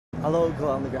Hello, go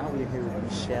on the ground. We're here with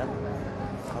Michel.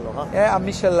 Aloha. Yeah, I'm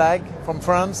Michel Lag from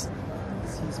France.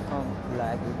 He's from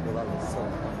Lag Ukuleles. So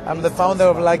I'm the founder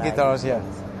of Lag Guitars, yeah.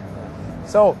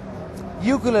 So,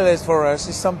 ukuleles for us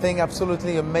is something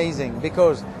absolutely amazing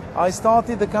because I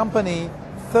started the company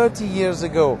 30 years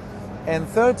ago. And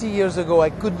 30 years ago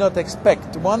I could not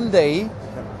expect one day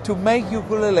to make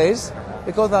ukuleles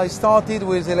because I started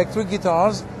with electric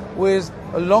guitars with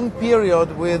a long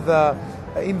period with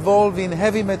involved in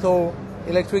heavy metal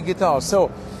electric guitars. So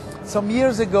some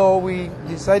years ago we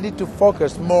decided to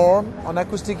focus more on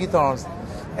acoustic guitars,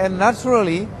 and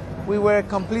naturally we were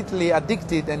completely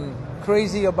addicted and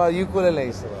crazy about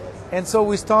ukuleles. And so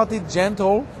we started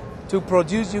gentle to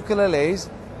produce ukuleles,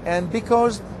 and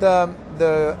because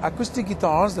the acoustic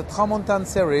guitars, the Tramontane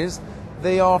series,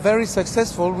 they are very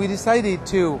successful, we decided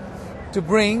to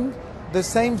bring the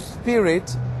same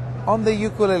spirit on the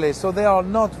ukulele. So they are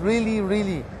not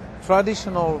really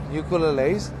traditional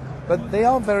ukuleles, but they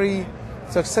are very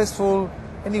successful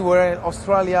anywhere in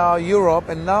Australia, Europe,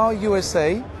 and now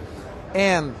USA.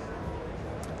 And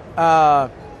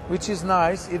which is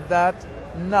nice is that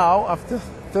now after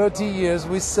 30 years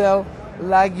we sell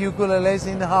Lag ukuleles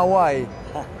in Hawaii.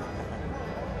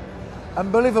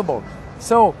 Unbelievable.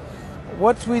 So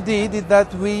what we did is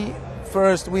that we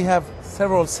have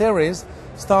several series,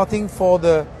 starting for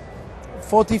the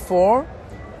 44,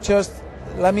 just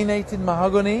laminated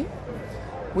mahogany.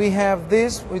 We have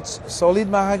this, which solid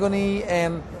mahogany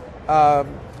and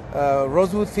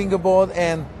rosewood fingerboard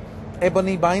and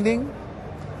ebony binding,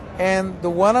 and the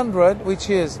 100, which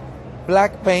is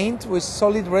black paint with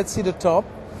solid red cedar top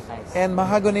and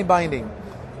mahogany binding.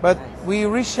 But we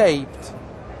reshaped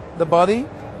the body.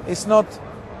 It's not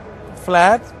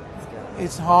flat,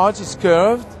 it's hard, it's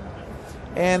curved,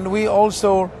 and we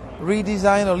also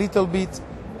redesign a little bit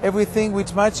everything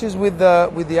which matches with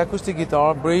the acoustic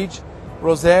guitar, bridge,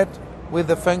 rosette, with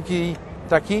the funky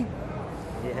taki.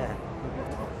 Yeah.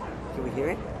 Can we hear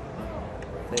it?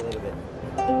 Play a little bit.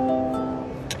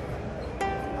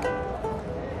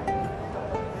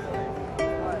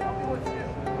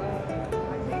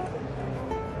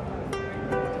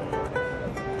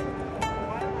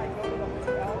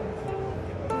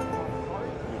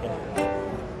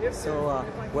 So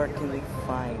where can we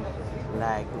find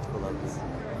Lag ukuleles?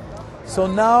 So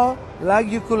now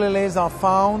Lag ukuleles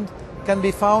can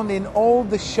be found in all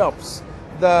the shops,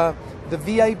 the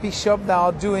VIP shop that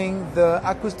are doing the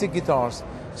acoustic guitars.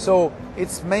 So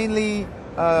it's mainly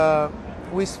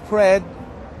we spread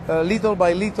little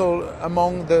by little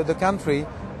among the country,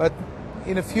 but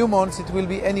in a few months it will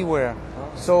be anywhere.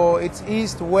 So it's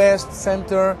east, west,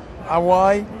 center,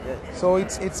 Hawaii. So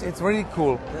it's really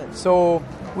cool. So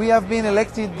we have been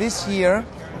elected this year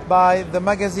by the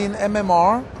magazine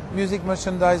MMR, Music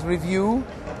Merchandise Review,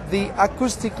 the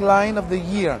acoustic line of the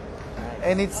year.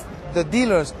 And it's the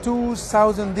dealers,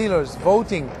 2,000 dealers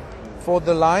voting for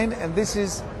the line, and this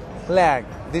is Lag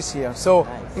this year. So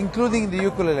including the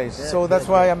ukuleles. So that's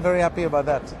why I'm very happy about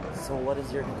that. So what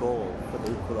is your goal for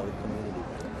the ukulele community?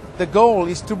 The goal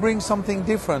is to bring something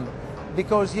different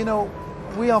because, you know,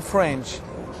 we are French.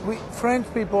 French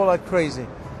people are crazy.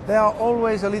 They are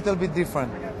always a little bit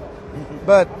different.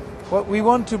 But what we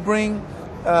want to bring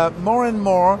more and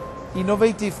more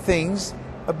innovative things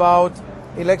about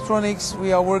electronics.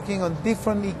 We are working on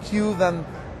different EQ than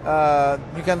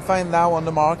you can find now on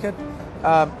the market,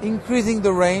 increasing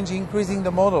the range, increasing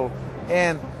the model.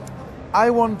 And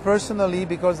I want personally,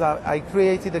 because I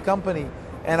created a company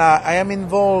and I am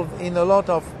involved in a lot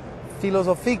of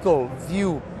philosophical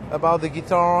view about the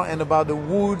guitar and about the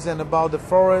woods and about the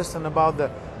forest and about the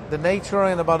nature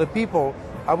and about the people,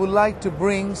 I would like to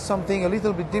bring something a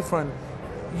little bit different.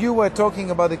 You were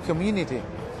talking about the community.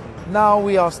 Now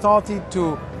we are starting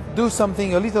to do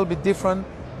something a little bit different.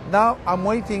 Now I'm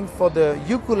waiting for the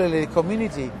ukulele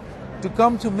community to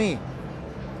come to me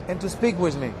and to speak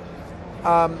with me.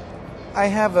 I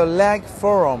have a Lag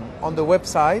forum on the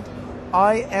website.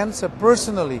 I answer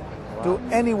personally to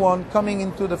anyone coming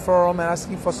into the forum and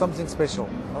asking for something special.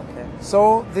 Okay.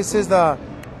 So this is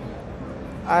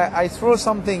I throw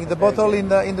something, the bottle in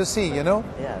the sea, you know.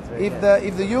 Yeah, it's very good.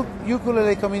 If the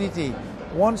ukulele community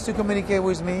wants to communicate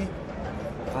with me,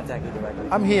 Contact you directly.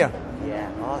 I'm here. Yeah,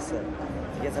 awesome.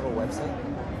 Do you guys have a website?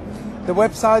 The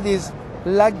website is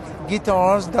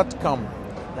lagguitars.com.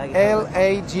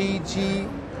 LAGGUITRS,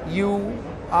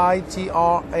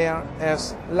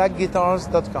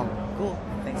 lagguitars.com. Cool.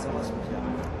 Thanks so much, Michel.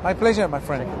 My pleasure, my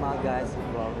friend. Check them out, guys.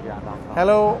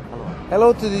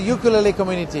 Hello to the ukulele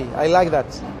community. I like that.